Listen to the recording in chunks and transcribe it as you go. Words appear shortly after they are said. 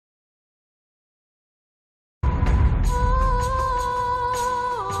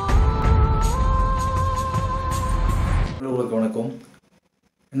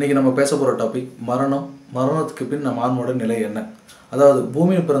இன்றைக்கி நம்ம பேச போகிற டாபிக் மரணம். மரணத்துக்கு பின் நம்ம ஆன்மாவோட நிலை என்ன? அதாவது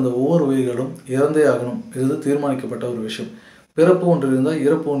பூமியில் பிறந்த ஒவ்வொரு உயிர்களும் இறந்தே ஆகணும். இது தீர்மானிக்கப்பட்ட ஒரு விஷயம். பிறப்பு ஒன்று இருந்தால்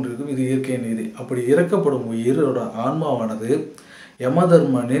இறப்பு ஒன்று இருக்கும். இது இயற்கையின் நீதி. அப்படி இறக்கப்படும் உயிரோட ஆன்மாவானது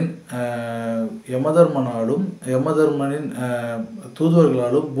யமதர்மனின்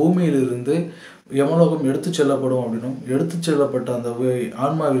தூதுவர்களாலும் பூமியிலிருந்து யமலோகம் எடுத்து செல்லப்படும் அப்படின்னும், எடுத்து செல்லப்பட்ட அந்த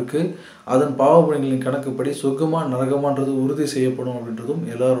ஆன்மாவிற்கு அதன் பாவபுண்ணியங்களின் கணக்குப்படி சொர்க்கமா நரகமான்றது உறுதி செய்யப்படும் அப்படின்றதும்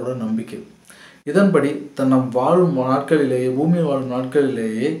எல்லாரோட நம்பிக்கை. இதன்படி நம் வாழும் நாட்களிலேயே, பூமியில் வாழும்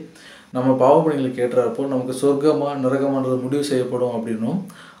நாட்களிலேயே நம்ம பாவபுண்ணியங்களுக்கு ஏற்றாற்போ நமக்கு சொர்க்கமா நரகமான்றது முடிவு செய்யப்படும் அப்படின்னும்,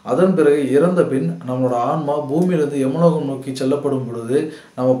 அதன் பிறகு இறந்த பின் நம்மளோட ஆன்மா பூமியிலிருந்து யமலோகம் நோக்கி செல்லப்படும் பொழுது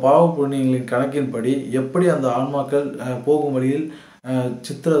நம்ம பாவ புண்ணியங்களின் கணக்கின்படி எப்படி அந்த ஆன்மாக்கள் போகும் வழியில்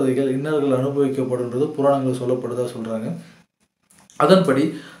சித்திரதைகள் இன்னல்கள் அனுபவிக்கப்படுன்றது புராணங்கள் சொல்லப்படுதா சொல்கிறாங்க. அதன்படி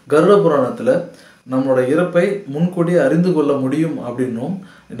கருட புராணத்தில் நம்மளோட இறப்பை முன்கூடி அறிந்து கொள்ள முடியும் அப்படின்னும்,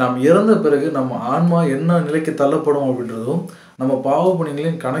 நாம் இறந்த பிறகு நம்ம ஆன்மா என்ன நிலைக்கு தள்ளப்படும் அப்படின்றதும், நம்ம பாவ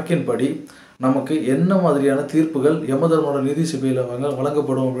புண்ணியங்களின் கணக்கின்படி நமக்கு என்ன மாதிரியான தீர்ப்புகள் யமதர்மோட நீதி சபையில்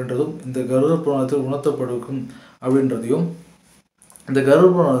வழங்கப்படும் அப்படின்றதும் இந்த கருட புராணத்தில் உணர்த்தப்படும் அப்படின்றதையும், இந்த கருட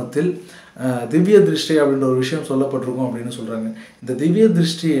புராணத்தில் திவ்ய திருஷ்டி அப்படின்ற ஒரு விஷயம் சொல்லப்பட்டிருக்கும் அப்படின்னு சொல்கிறாங்க. இந்த திவ்ய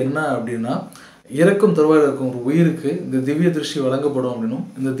திருஷ்டி என்ன அப்படின்னா, இறக்கும் தருவாயில் இருக்கும் ஒரு உயிருக்கு இந்த திவ்ய திருஷ்டி வழங்கப்படும் அப்படின்னும்,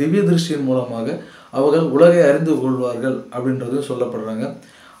 இந்த திவ்ய திருஷ்டியின் மூலமாக அவர்கள் உலகை அறிந்து கொள்வார்கள் அப்படின்றதும் சொல்லப்படுறாங்க.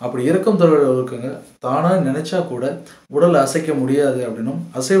 அப்படி இறக்கும் தருவாயில் இருக்குங்க தானாக நினைச்சா கூட உடலை அசைக்க முடியாது அப்படின்னும்,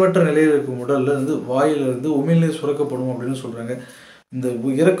 அசைவற்ற நிலையில் இருக்கும் உடல்ல இருந்து வாயிலிருந்து உமிழ்நீர் சுரக்கப்படும் அப்படின்னு சொல்கிறாங்க. இந்த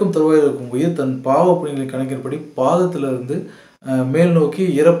இறக்கும் தருவாயில் இருக்கும் உயிர் தன் பாவ புண்ணியங்களின் கணக்கின்படி பாதத்திலிருந்து மேல் நோக்கி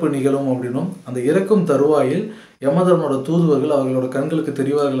இறப்பு நிகழும் அப்படின்னும், அந்த இறக்கும் தருவாயில் யமதர்மனோட தூதுவர்கள் அவர்களோட கண்களுக்கு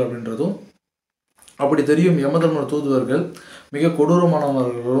தெரிவார்கள் அப்படின்றதும், அப்படி தெரியும் யமதர்மனோட தூதுவர்கள் மிக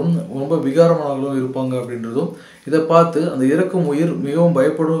கொடூரமானவர்களும் ரொம்ப விகாரமானவர்களும் இருப்பாங்க அப்படின்றதும், இதை பார்த்து அந்த இறக்கும் உயிர் மிகவும்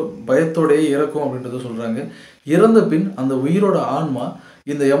பயத்தோடையே இறக்கும் அப்படின்றதும் சொல்கிறாங்க. இறந்த பின் அந்த உயிரோட ஆன்மா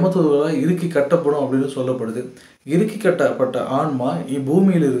இந்த யமதூதர்களால் இறுக்கி கட்டப்படும் அப்படின்னு சொல்லப்படுது. இறுக்கி கட்டப்பட்ட ஆன்மா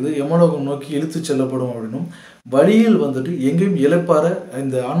இப்பூமியிலிருந்து யமலோகம் நோக்கி இழுத்து செல்லப்படும் அப்படின்னும், வழியில் வந்துட்டு எங்கேயும் இழப்பார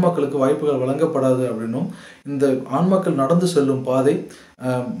இந்த ஆன்மாக்களுக்கு வாய்ப்புகள் வழங்கப்படாது அப்படின்னும், இந்த ஆன்மாக்கள் நடந்து செல்லும் பாதை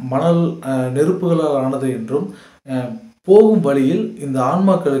மணல் நெருப்புகளால் ஆனது என்றும், போகும் வழியில் இந்த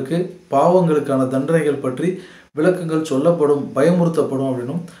ஆன்மாக்களுக்கு பாவங்களுக்கான தண்டனைகள் பற்றி விளக்கங்கள் சொல்லப்படும், பயமுறுத்தப்படும்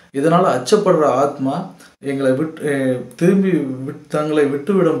அப்படின்னும், இதனால் அச்சப்படுற ஆத்மா எங்களை தங்களை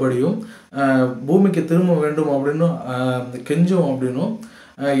விட்டுவிடும்படியும் பூமிக்கு திரும்ப வேண்டும் அப்படின்னும் கெஞ்சும் அப்படின்னும்,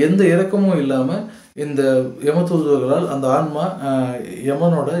 எந்த இரக்கமும் இல்லாமல் இந்த யமதூதர்களால் அந்த ஆன்மா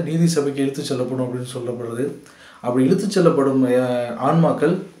யமனோட நீதி சபைக்கு இழுத்து செல்லப்படும் அப்படின்னு சொல்லப்படுது. அப்படி இழுத்து செல்லப்படும்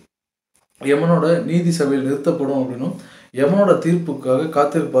ஆன்மாக்கள் யமனோட நீதி சபையில் நிறுத்தப்படும் அப்படின்னும், யமனோட தீர்ப்புக்காக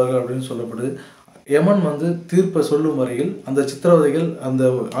காத்திருப்பார்கள் அப்படின்னு சொல்லப்படுது. யமன் தீர்ப்பை சொல்லும் வரையில் அந்த சித்திரவதைகள் அந்த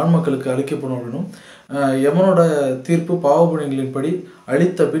ஆன்மாக்களுக்கு அளிக்கப்படும் அப்படின்னும், யமனோட தீர்ப்பு பாவபுண்ணியங்களின்படி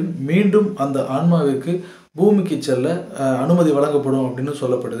அளித்த பின் மீண்டும் அந்த ஆன்மாவிற்கு பூமிக்கு செல்ல அனுமதி வழங்கப்படும் அப்படின்னு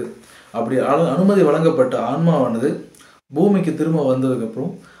சொல்லப்படுது. அப்படி அனுமதி வழங்கப்பட்ட ஆன்மாவானது பூமிக்கு திரும்ப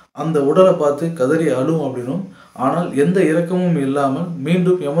வந்ததுக்கப்புறம் அந்த உடலை பார்த்து கதறி அழும் அப்படின்னும், ஆனால் எந்த இரக்கமும் இல்லாமல்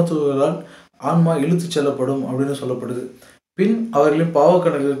மீண்டும் யமதூதர்களால் ஆன்மா இழுத்து செல்லப்படும் அப்படின்னு சொல்லப்படுது. பின் அவர்களின் பாவ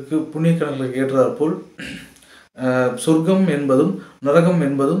கணக்குக்கு புண்ணிய கணக்குகளுக்கு ஏற்றாற்போல் சொர்க்கம் என்பதும் நரகம்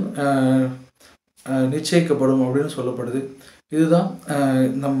என்பதும் நிச்சயிக்கப்படும் அப்படின்னு சொல்லப்படுது. இதுதான்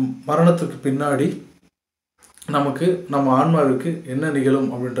நம் மரணத்துக்கு பின்னாடி நமக்கு நம்ம ஆன்மாவிற்கு என்ன நிகழும்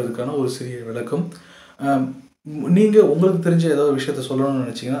அப்படின்றதுக்கான ஒரு சிறிய விளக்கம். நீங்கள் உங்களுக்கு தெரிஞ்ச ஏதாவது விஷயத்த சொல்லணும்னு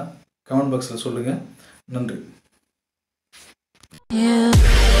நினச்சிங்கன்னா கமெண்ட் பாக்ஸில் சொல்லுங்கள். நன்றி.